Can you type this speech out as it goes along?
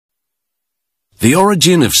The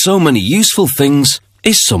origin of so many useful things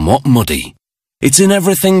is somewhat muddy. It's in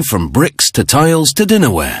everything from bricks to tiles to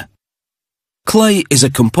dinnerware. Clay is a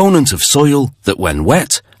component of soil that, when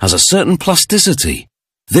wet, has a certain plasticity.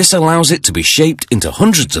 This allows it to be shaped into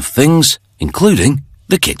hundreds of things, including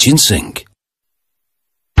the kitchen sink.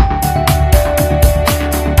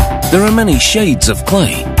 There are many shades of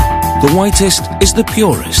clay. The whitest is the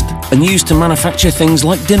purest and used to manufacture things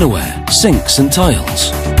like dinnerware, sinks and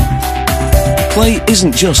tiles. Clay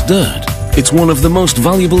isn't just dirt, it's one of the most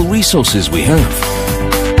valuable resources we have.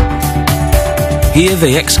 Here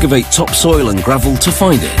they excavate topsoil and gravel to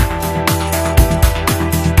find it.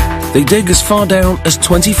 They dig as far down as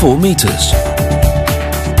 24 meters.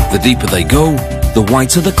 The deeper they go, the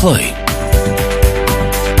whiter the clay.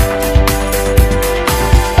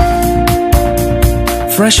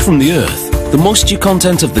 Fresh from the earth, the moisture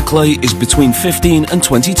content of the clay is between 15 and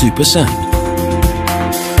 22%.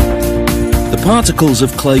 The particles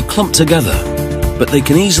of clay clump together, but they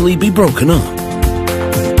can easily be broken up.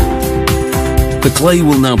 The clay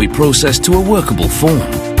will now be processed to a workable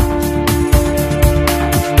form.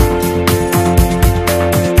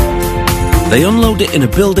 They unload it in a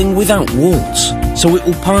building without walls, so it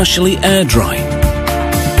will partially air dry.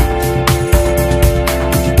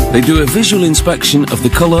 They do a visual inspection of the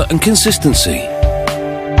colour and consistency.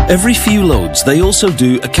 Every few loads they also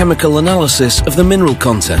do a chemical analysis of the mineral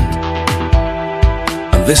content.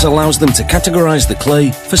 And this allows them to categorise the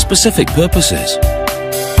clay for specific purposes.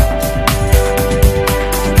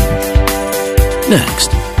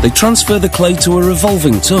 Next, they transfer the clay to a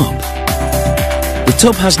revolving tub. The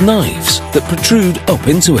tub has knives that protrude up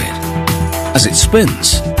into it. As it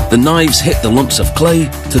spins, the knives hit the lumps of clay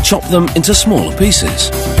to chop them into smaller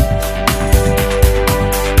pieces.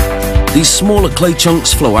 These smaller clay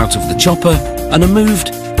chunks flow out of the chopper and are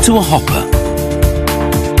moved to a hopper.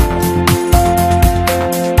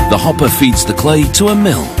 The hopper feeds the clay to a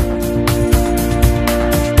mill.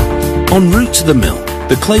 En route to the mill,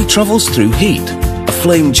 the clay travels through heat, a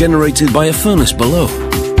flame generated by a furnace below.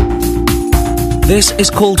 This is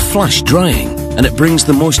called flash drying, and it brings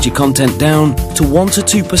the moisture content down to 1 to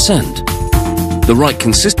 2%, the right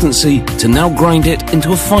consistency to now grind it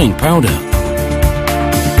into a fine powder.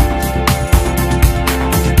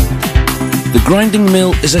 The grinding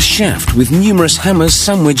mill is a shaft with numerous hammers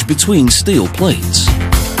sandwiched between steel plates.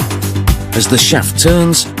 As the shaft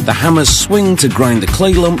turns, the hammers swing to grind the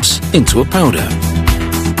clay lumps into a powder.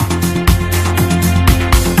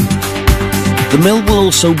 The mill will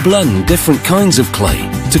also blend different kinds of clay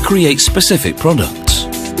to create specific products.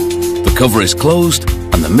 The cover is closed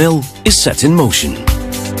and the mill is set in motion.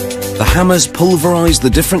 The hammers pulverize the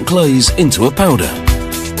different clays into a powder.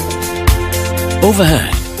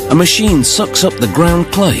 Overhead, a machine sucks up the ground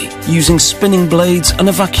clay using spinning blades and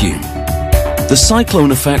a vacuum. The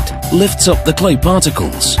cyclone effect lifts up the clay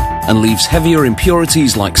particles and leaves heavier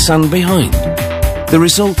impurities like sand behind. The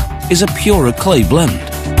result is a purer clay blend.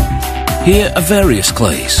 Here are various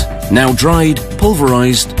clays, now dried,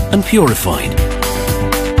 pulverized and purified.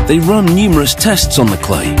 They run numerous tests on the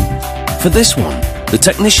clay. For this one, the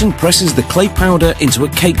technician presses the clay powder into a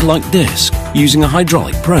cake-like disc using a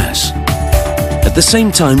hydraulic press, at the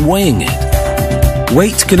same time weighing it.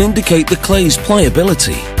 Weight can indicate the clay's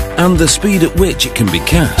pliability and the speed at which it can be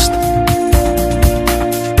cast.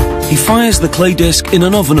 He fires the clay disc in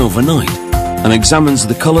an oven overnight and examines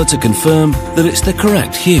the colour to confirm that it's the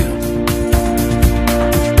correct hue.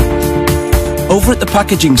 Over at the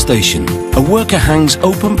packaging station, a worker hangs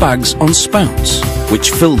open bags on spouts,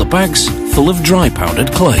 which fill the bags full of dry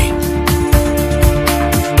powdered clay.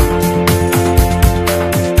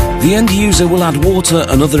 The end user will add water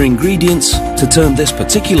and other ingredients to turn this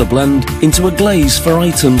particular blend into a glaze for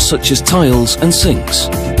items such as tiles and sinks.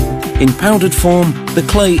 In powdered form, the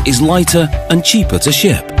clay is lighter and cheaper to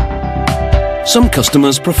ship. Some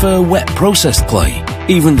customers prefer wet processed clay,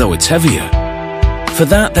 even though it's heavier. For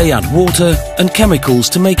that, they add water and chemicals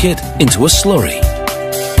to make it into a slurry.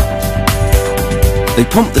 They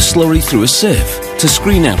pump the slurry through a sieve to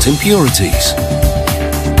screen out impurities.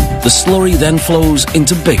 The slurry then flows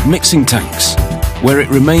into big mixing tanks, where it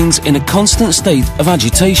remains in a constant state of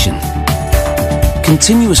agitation.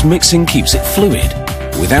 Continuous mixing keeps it fluid.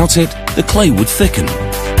 Without it, the clay would thicken.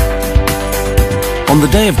 On the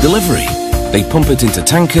day of delivery, they pump it into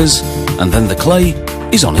tankers, and then the clay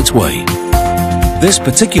is on its way. This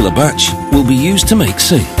particular batch will be used to make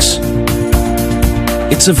sinks.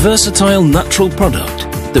 It's a versatile natural product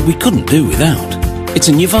that we couldn't do without. It's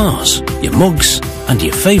in your vase, your mugs, and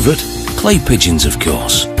your favourite clay pigeons, of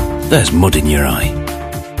course. There's mud in your eye.